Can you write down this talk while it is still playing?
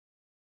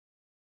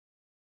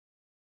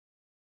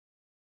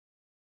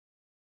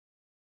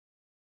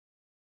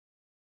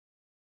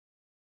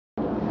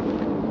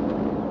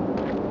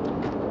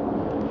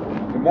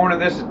Good morning,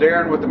 this is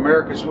Darren with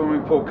American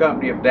Swimming Pool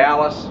Company of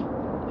Dallas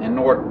in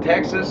North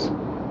Texas.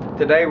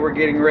 Today we're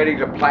getting ready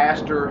to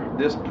plaster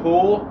this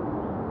pool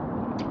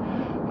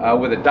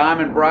with a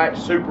Diamond Bright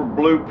Super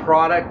Blue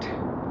product.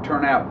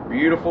 Turned out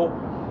beautiful.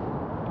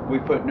 We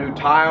put new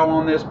tile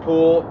on this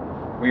pool.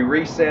 We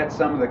reset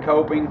some of the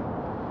coping,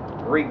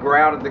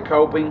 re-grouted the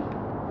coping,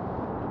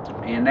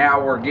 and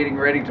now we're getting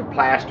ready to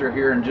plaster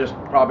here in just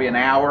probably an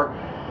hour.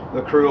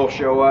 The crew will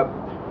show up.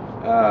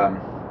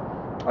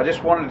 I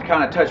just wanted to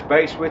kind of touch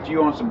base with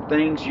you on some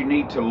things you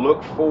need to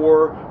look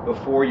for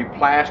before you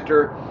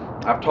plaster.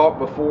 I've talked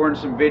before in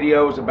some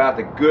videos about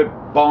the good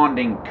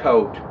bonding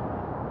coat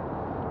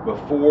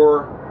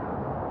before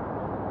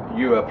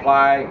you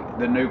apply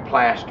the new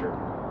plaster.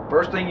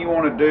 First thing you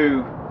want to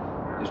do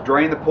is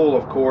drain the pool,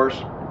 of course,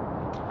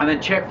 and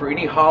then check for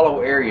any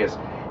hollow areas.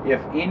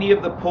 If any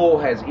of the pool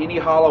has any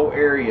hollow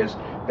areas,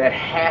 that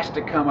has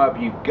to come up.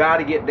 You've got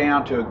to get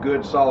down to a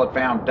good solid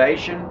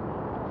foundation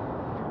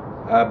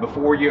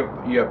before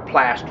you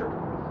plaster.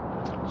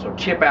 So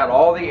chip out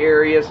all the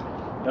areas,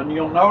 and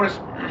you'll notice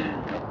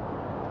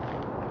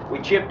we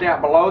chipped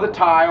out below the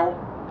tile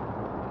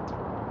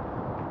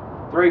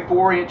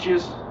 3-4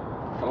 inches.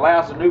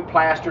 Allows the new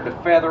plaster to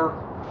feather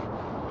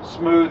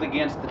smooth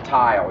against the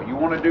tile. You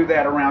want to do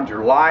that around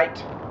your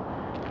light.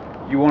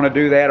 You want to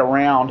do that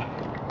around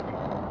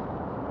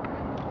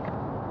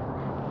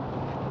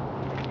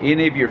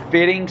any of your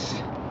fittings.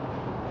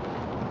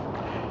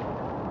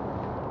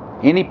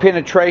 Any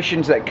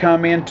penetrations that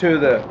come into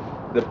the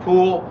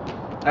pool,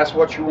 that's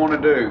what you want to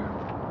do.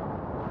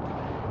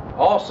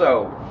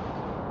 Also,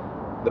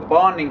 the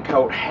bonding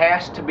coat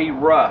has to be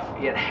rough.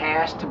 It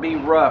has to be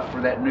rough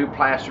for that new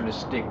plaster to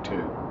stick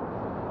to.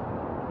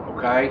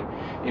 Okay?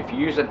 If you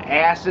use an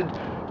acid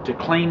to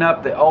clean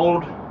up the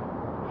old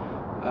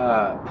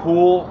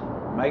pool,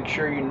 make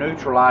sure you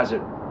neutralize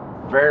it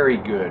very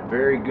good,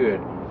 very good.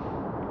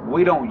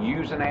 We don't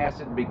use an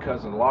acid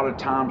because a lot of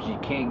times you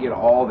can't get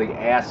all the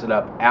acid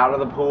up out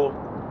of the pool,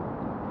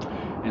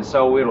 and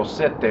so it'll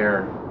sit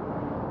there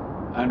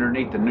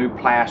underneath the new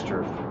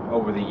plaster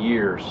over the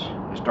years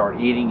and start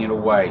eating it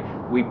away.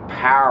 We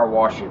power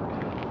wash it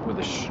with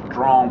a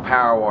strong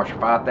power wash,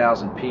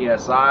 5,000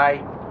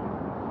 psi.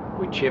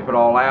 We chip it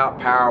all out,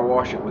 power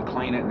wash it, we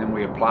clean it, and then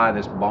we apply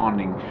this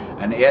bonding,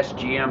 an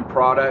SGM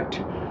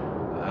product,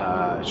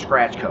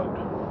 scratch coat.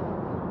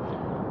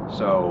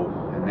 So,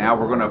 and now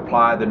we're going to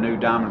apply the new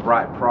Diamond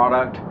Bright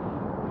product,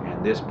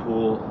 and this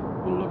pool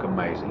will look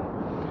amazing.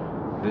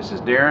 This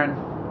is Darren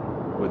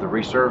with a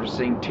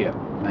resurfacing tip.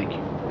 Thank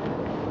you.